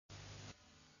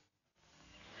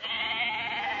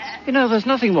You know, there's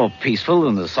nothing more peaceful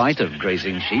than the sight of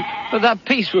grazing sheep, but that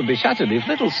peace would be shattered if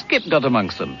little Skip got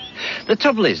amongst them. The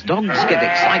trouble is, dogs get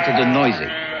excited and noisy,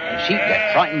 and sheep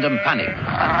get frightened and panic, and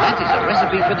that is a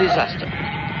recipe for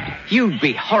disaster. You'd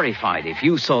be horrified if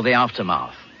you saw the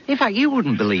aftermath. In fact, you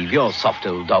wouldn't believe your soft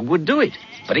old dog would do it,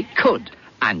 but it could,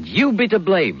 and you'd be to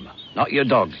blame, not your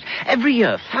dog. Every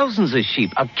year, thousands of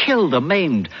sheep are killed or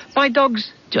maimed by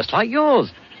dogs just like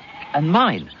yours and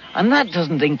mine. And that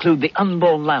doesn't include the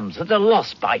unborn lambs that are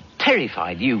lost by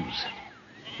terrified ewes.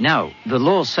 Now, the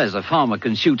law says a farmer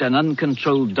can shoot an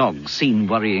uncontrolled dog seen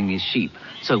worrying his sheep.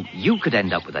 So you could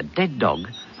end up with a dead dog,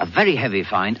 a very heavy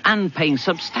fine, and paying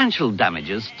substantial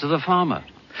damages to the farmer.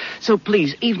 So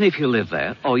please, even if you live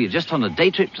there, or you're just on a day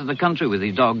trip to the country with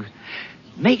your dog,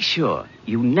 make sure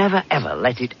you never ever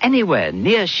let it anywhere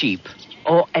near sheep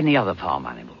or any other farm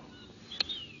animal.